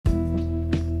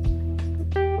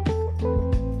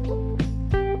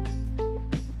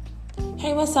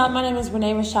what's up? My name is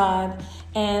Renee Rashad,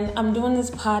 and I'm doing this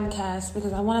podcast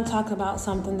because I want to talk about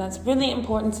something that's really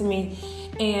important to me,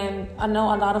 and I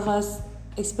know a lot of us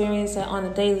experience it on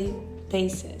a daily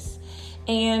basis.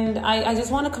 And I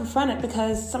just want to confront it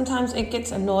because sometimes it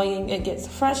gets annoying, it gets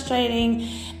frustrating,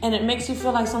 and it makes you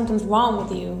feel like something's wrong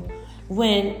with you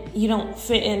when you don't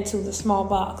fit into the small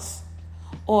box,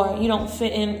 or you don't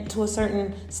fit into a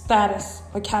certain status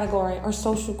or category or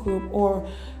social group or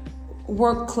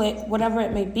work clique, whatever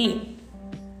it may be.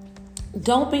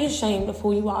 Don't be ashamed of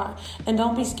who you are, and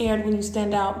don't be scared when you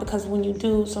stand out, because when you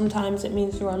do, sometimes it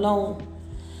means you're alone.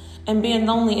 And being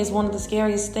lonely is one of the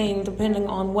scariest things, depending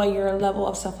on where your level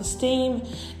of self-esteem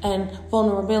and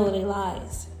vulnerability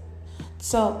lies.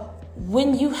 So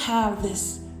when you have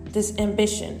this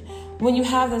ambition, when you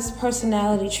have this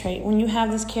personality trait, when you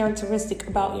have this characteristic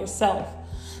about yourself,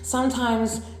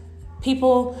 sometimes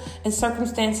people and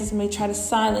circumstances may try to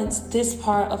silence this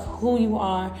part of who you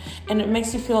are, and it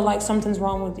makes you feel like something's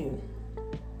wrong with you.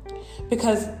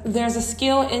 Because there's a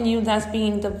skill in you that's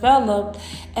being developed,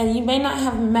 and you may not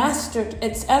have mastered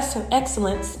its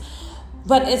excellence,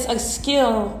 but it's a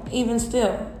skill even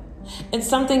still. It's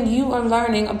something you are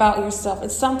learning about yourself.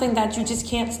 It's something that you just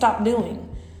can't stop doing.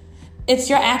 It's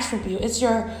your attribute. It's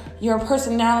your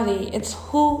personality. It's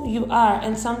who you are.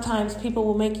 And sometimes people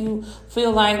will make you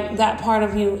feel like that part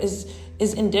of you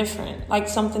is indifferent, like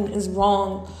something is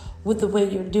wrong with the way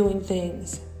you're doing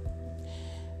things.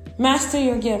 Master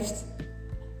your gifts.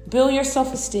 Build your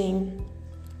self-esteem.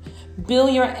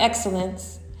 Build your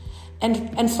excellence.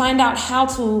 And find out how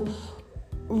to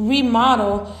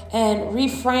remodel and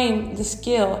reframe the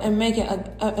skill and make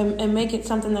it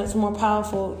something that's more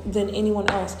powerful than anyone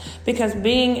else. Because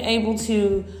being able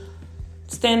to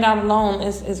stand out alone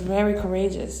is very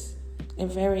courageous, a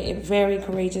very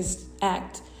courageous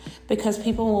act, because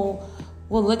people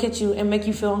will look at you and make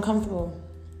you feel uncomfortable.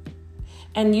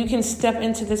 And you can step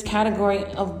into this category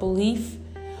of belief,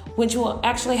 which will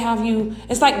actually have you,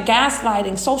 it's like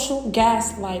gaslighting, social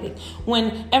gaslighting,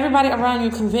 when everybody around you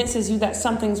convinces you that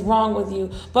something's wrong with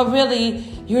you, but really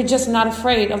you're just not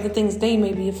afraid of the things they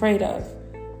may be afraid of.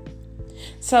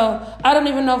 So I don't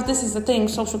even know if this is a thing,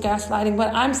 social gaslighting,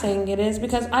 but I'm saying it is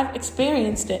because I've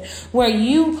experienced it, where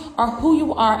you are who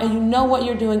you are and you know what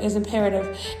you're doing is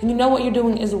imperative, and you know what you're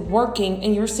doing is working,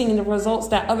 and you're seeing the results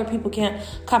that other people can't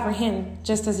comprehend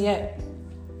just as yet.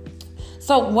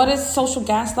 So what is social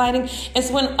gaslighting? It's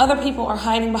when other people are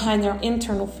hiding behind their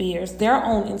internal fears, their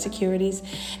own insecurities,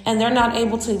 and they're not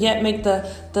able to yet make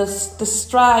the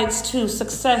strides to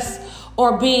success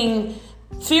or being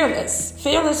fearless.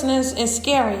 Fearlessness is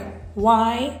scary.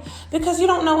 Why? Because you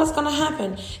don't know what's going to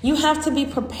happen. You have to be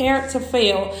prepared to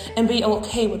fail and be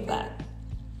okay with that.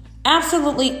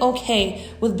 Absolutely okay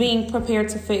with being prepared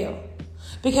to fail.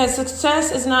 Because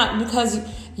success is not because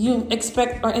you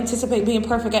expect or anticipate being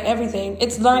perfect at everything.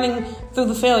 It's learning through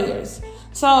the failures.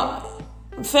 So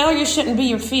failure shouldn't be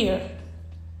your fear.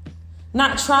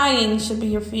 Not trying should be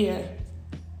your fear.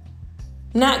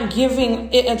 Not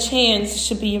giving it a chance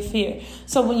should be your fear.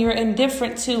 So when you're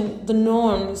indifferent to the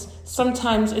norms,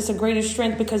 sometimes it's a greater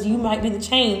strength, because you might be the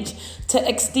change to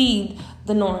exceed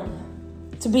the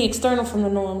norm, to be external from the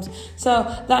norms. So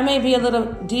that may be a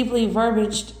little deeply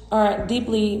verbaged or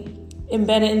deeply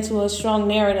embedded into a strong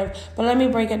narrative, but let me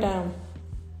break it down.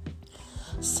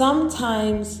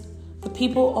 Sometimes the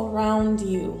people around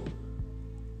you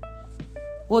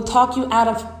will talk you out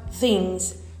of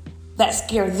things that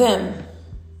scare them.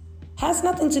 Has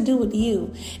nothing to do with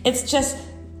you. It's just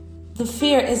the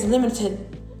fear is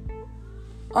limited,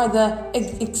 or the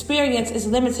experience is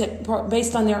limited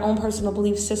based on their own personal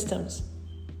belief systems.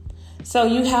 So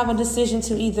you have a decision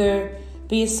to either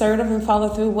be assertive and follow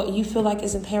through what you feel like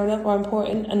is imperative or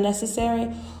important and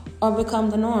necessary, or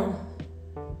become the norm.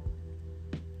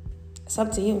 It's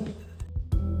up to you.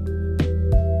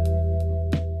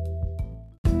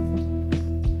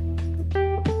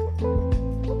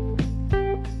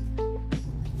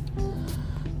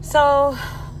 So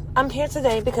I'm here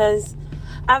today because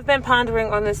I've been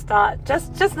pondering on this thought,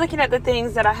 just looking at the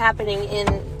things that are happening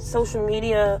in social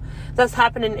media, that's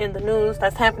happening in the news,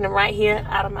 that's happening right here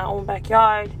out of my own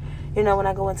backyard, when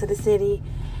I go into the city.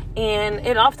 And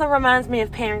it often reminds me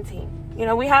of parenting.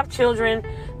 We have children,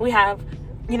 we have,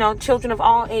 children of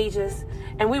all ages,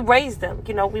 and we raise them.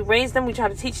 We try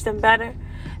to teach them better.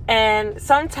 And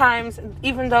sometimes,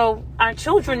 even though our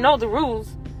children know the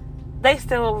rules, they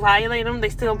still violate them, they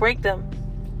still break them.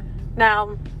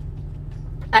 Now,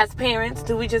 as parents,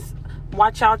 do we just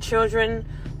watch our children?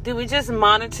 Do we just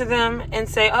monitor them and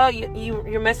say, oh,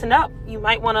 you're messing up, you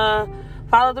might want to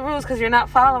follow the rules because you're not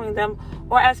following them?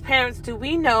 Or as parents, do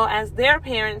we know as their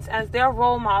parents, as their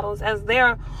role models, as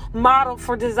their model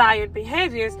for desired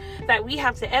behaviors, that we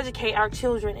have to educate our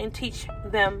children and teach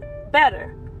them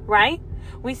better, right?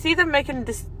 We see them making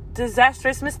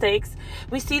disastrous mistakes.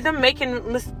 We see them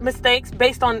making mistakes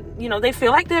based on, they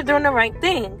feel like they're doing the right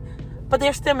thing, but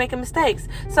they're still making mistakes.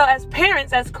 So as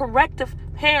parents, as corrective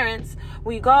parents,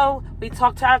 we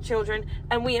talk to our children,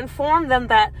 and we inform them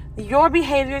that your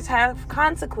behaviors have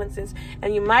consequences,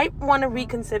 and you might want to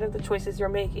reconsider the choices you're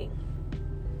making.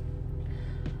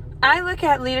 I look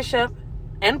at leadership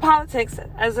and politics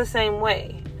as the same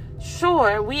way.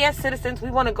 Sure, we as citizens, we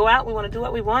want to go out, we want to do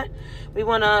what we want, we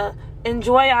want to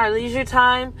enjoy our leisure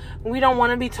time. We don't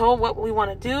want to be told what we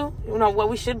want to do, what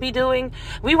we should be doing.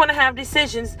 We want to have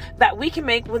decisions that we can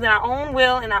make within our own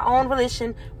will and our own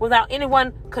volition without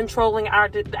anyone controlling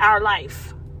our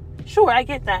life. Sure, I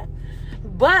get that.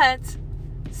 But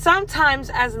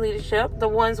sometimes as leadership, the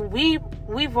ones we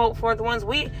vote for, the ones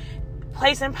we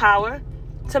place in power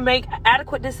to make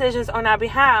adequate decisions on our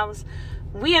behalves,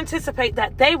 we anticipate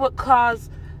that they would correct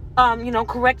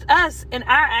us in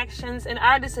our actions and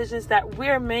our decisions that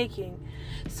we're making.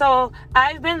 So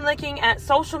I've been looking at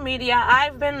social media.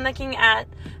 I've been looking at,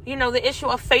 the issue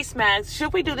of face masks.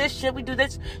 Should we do this? Should we do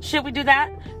this? Should we do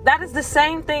that? That is the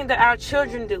same thing that our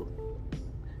children do.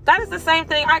 That is the same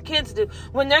thing our kids do.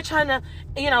 When they're trying to,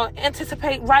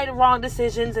 anticipate right or wrong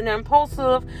decisions, and they're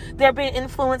impulsive, they're being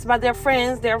influenced by their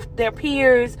friends, their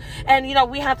peers. And,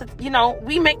 we have to,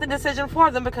 we make the decision for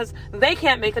them because they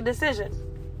can't make a decision.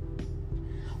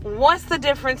 What's the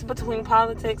difference between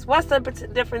politics? What's the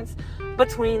difference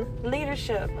between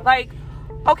leadership?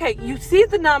 Okay, you see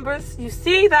the numbers, you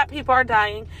see that people are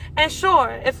dying, and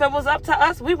sure, if it was up to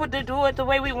us, we would do it the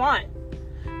way we want.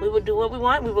 We would do what we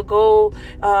want. We would go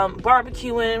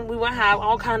barbecuing. We would have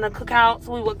all kind of cookouts.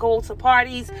 We would go to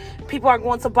parties. People are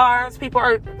going to bars. People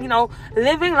are,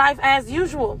 living life as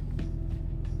usual.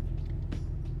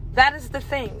 That is the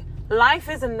thing. Life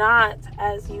is not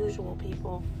as usual,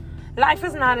 people. Life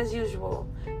is not as usual.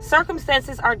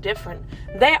 Circumstances are different.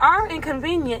 They are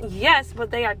inconvenient, yes, but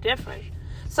they are different.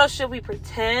 So should we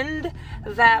pretend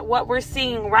that what we're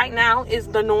seeing right now is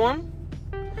the norm?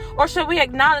 Or should we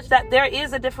acknowledge that there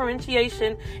is a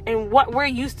differentiation in what we're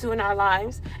used to in our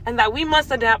lives, and that we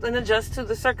must adapt and adjust to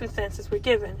the circumstances we're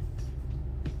given?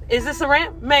 Is this a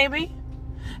rant? Maybe.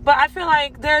 But I feel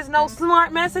like there's no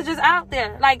smart messages out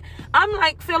there.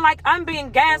 Feel like I'm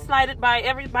being gaslighted by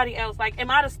everybody else.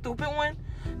 Am I the stupid one?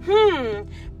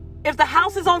 If the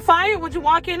house is on fire, would you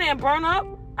walk in and burn up?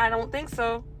 I don't think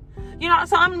so.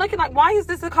 So I'm looking why is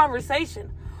this a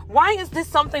conversation? Why is this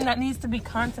something that needs to be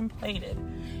contemplated?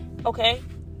 Okay.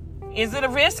 Is it a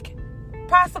risk?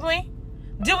 Possibly.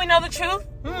 Do we know the truth?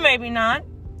 Maybe not.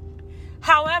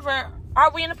 However,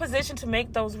 are we in a position to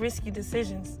make those risky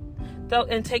decisions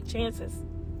and take chances?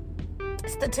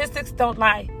 Statistics don't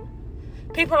lie.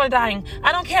 People are dying.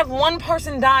 I don't care if one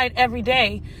person died every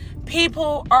day.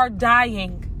 People are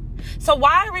dying. So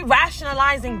why are we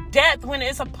rationalizing death when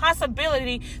it's a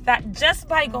possibility that just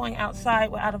by going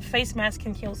outside without a face mask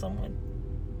can kill someone?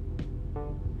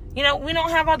 We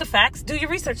don't have all the facts. Do your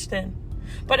research then.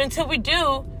 But until we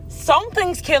do,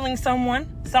 something's killing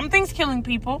someone. Something's killing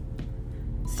people.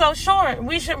 So sure,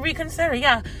 we should reconsider.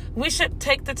 Yeah, we should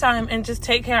take the time and just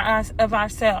take care of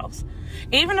ourselves.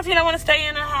 Even if you don't want to stay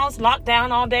in a house locked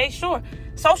down all day, sure.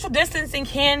 Social distancing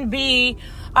can be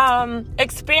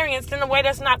experienced in a way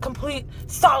that's not complete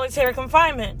solitary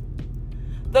confinement.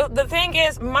 The thing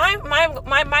is,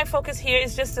 my focus here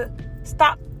is just to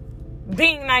stop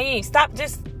being naive. Stop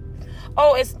just,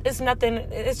 it's nothing.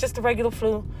 It's just a regular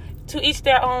flu. To each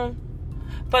their own.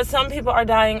 But some people are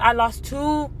dying. I lost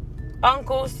 2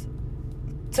 uncles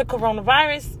to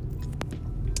coronavirus.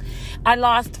 I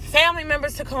lost family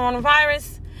members to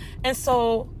coronavirus. And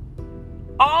so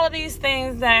all of these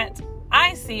things that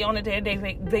I see on a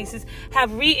day-to-day basis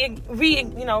have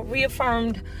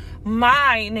reaffirmed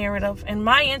my narrative and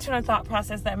my internal thought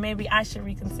process that maybe I should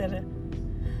reconsider.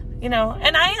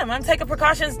 And I'm taking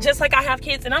precautions just like I have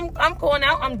kids, and I'm going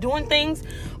out, I'm doing things,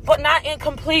 but not in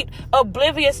complete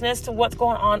obliviousness to what's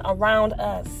going on around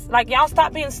us. Y'all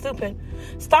stop being stupid.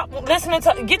 Stop listening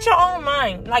get your own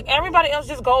mind. Everybody else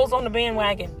just goes on the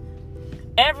bandwagon.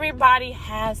 Everybody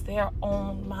has their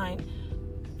own mind.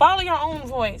 Follow your own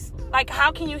voice.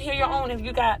 How can you hear your own if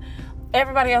you got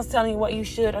everybody else telling you what you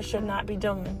should or should not be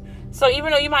doing? So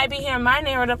even though you might be hearing my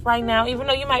narrative right now, even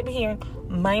though you might be hearing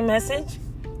my message,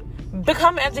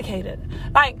 become educated.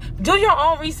 Do your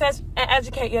own research and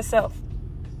educate yourself.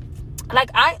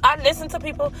 I listen to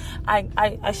people.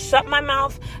 I shut my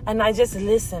mouth and I just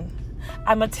listen.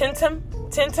 I'm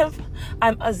attentive,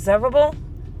 I'm observable,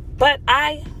 but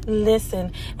I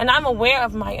listen. And I'm aware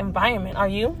of my environment. Are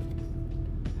you?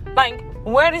 Like,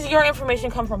 where does your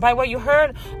information come from? By what you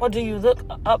heard, or do you look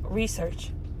up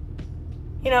research?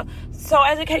 So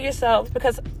educate yourselves,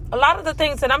 because a lot of the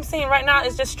things that I'm seeing right now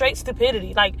is just straight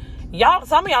stupidity. Like,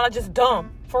 some of y'all are just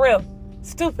dumb, for real,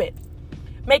 stupid,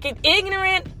 making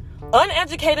ignorant,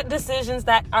 uneducated decisions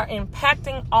that are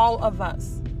impacting all of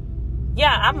us.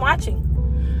 Yeah, I'm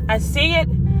watching. I see it,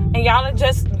 and y'all are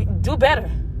just do better.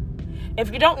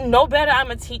 If you don't know better, I'm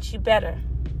going to teach you better.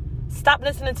 Stop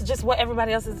listening to just what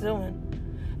everybody else is doing.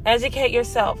 Educate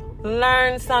yourself.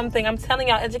 Learn something. I'm telling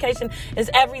y'all, education is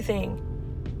everything.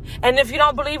 And if you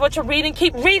don't believe what you're reading,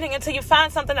 keep reading until you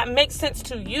find something that makes sense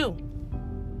to you.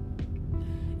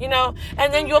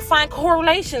 And then you'll find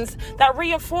correlations that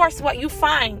reinforce what you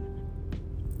find.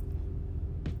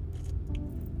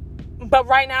 But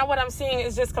right now, what I'm seeing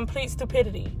is just complete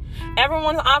stupidity.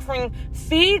 Everyone's offering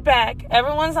feedback.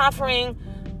 Everyone's offering,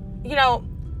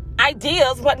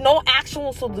 ideas, but no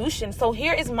actual solution. So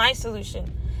here is my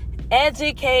solution.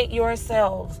 Educate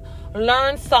yourselves.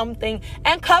 Learn something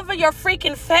and cover your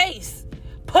freaking face.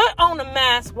 Put on a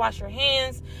mask, wash your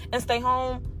hands, and stay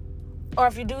home. Or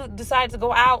if you do decide to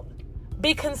go out,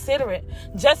 be considerate.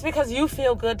 Just because you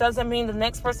feel good doesn't mean the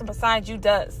next person beside you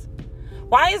does.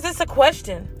 Why is this a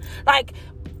question? Like,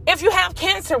 if you have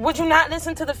cancer, would you not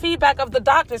listen to the feedback of the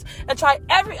doctors and try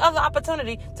every other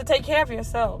opportunity to take care of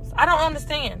yourselves? I don't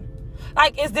understand.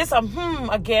 Like, is this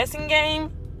a guessing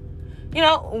game?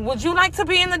 Would you like to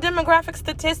be in the demographic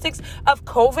statistics of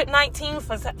COVID-19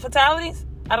 fatalities?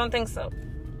 I don't think so.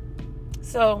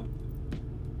 So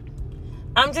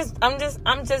I'm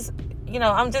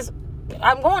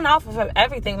going off of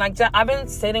everything. Like, I've been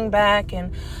sitting back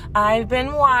and I've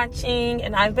been watching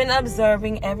and I've been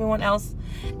observing everyone else,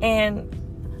 and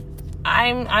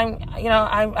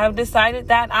I've decided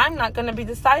that I'm not going to be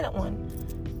the silent one.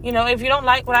 If you don't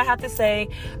like what I have to say,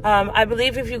 I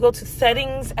believe if you go to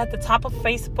settings at the top of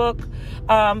Facebook,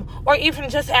 or even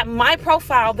just at my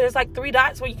profile, there's like 3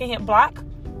 dots where you can hit block.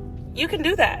 You can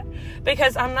do that,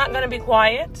 because I'm not going to be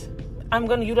quiet. I'm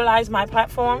going to utilize my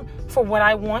platform for what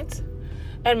I want.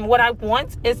 And what I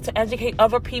want is to educate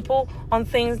other people on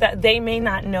things that they may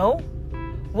not know.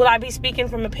 Will I be speaking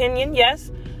from opinion? Yes.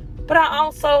 But I'll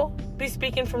also be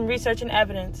speaking from research and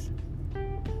evidence.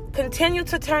 Continue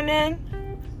to turn in,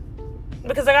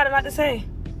 because I got a lot to say.